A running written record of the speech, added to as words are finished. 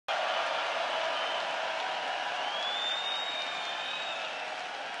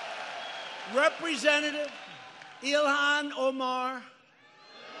Representative Ilhan Omar,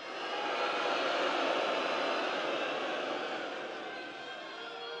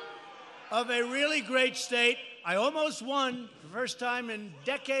 of a really great state. I almost won for the first time in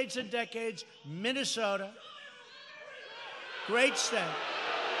decades and decades, Minnesota. Great state.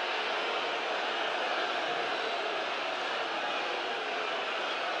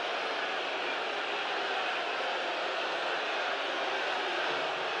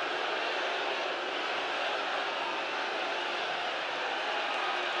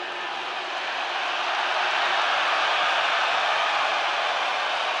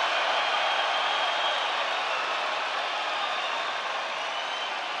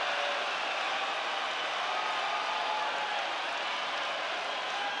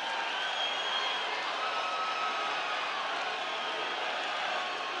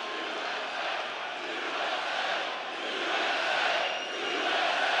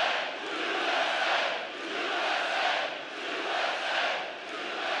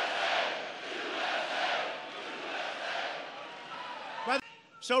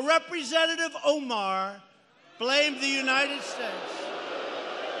 So Representative Omar blamed the United States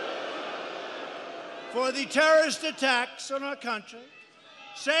for the terrorist attacks on our country,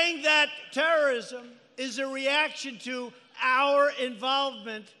 saying that terrorism is a reaction to our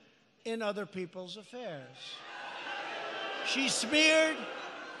involvement in other people's affairs. She smeared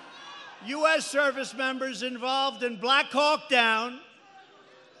U.S. service members involved in Black Hawk Down.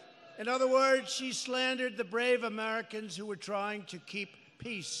 In other words, she slandered the brave Americans who were trying to keep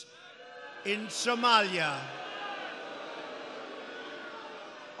peace in Somalia.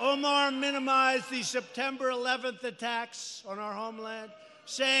 Omar minimized the September 11th attacks on our homeland,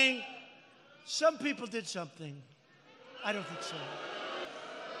 saying, some people did something. I don't think so.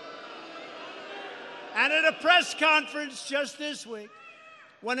 And at a press conference just this week,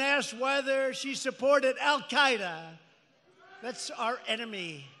 when asked whether she supported Al-Qaeda, that's our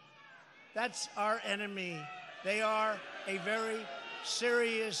enemy. That's our enemy. They are a very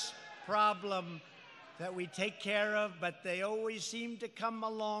serious problem that we take care of, but they always seem to come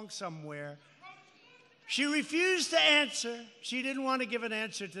along somewhere. She refused to answer. She didn't want to give an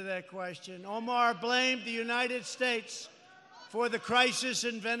answer to that question. Omar blamed the United States for the crisis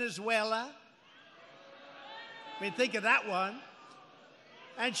in Venezuela. I mean, think of that one.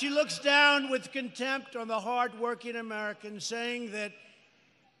 And she looks down with contempt on the hard-working Americans, saying that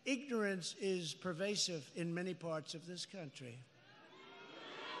ignorance is pervasive in many parts of this country.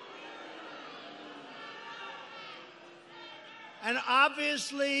 And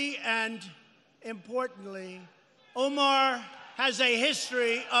obviously and importantly, Omar has a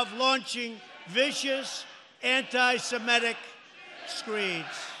history of launching vicious anti-Semitic screeds.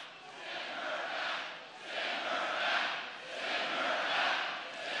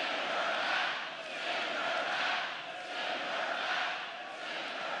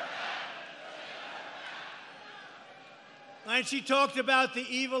 And she talked about the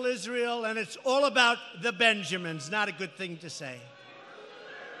evil Israel, and it's all about the Benjamins. Not a good thing to say.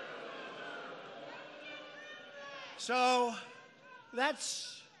 So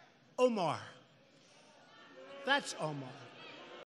that's Omar. That's Omar.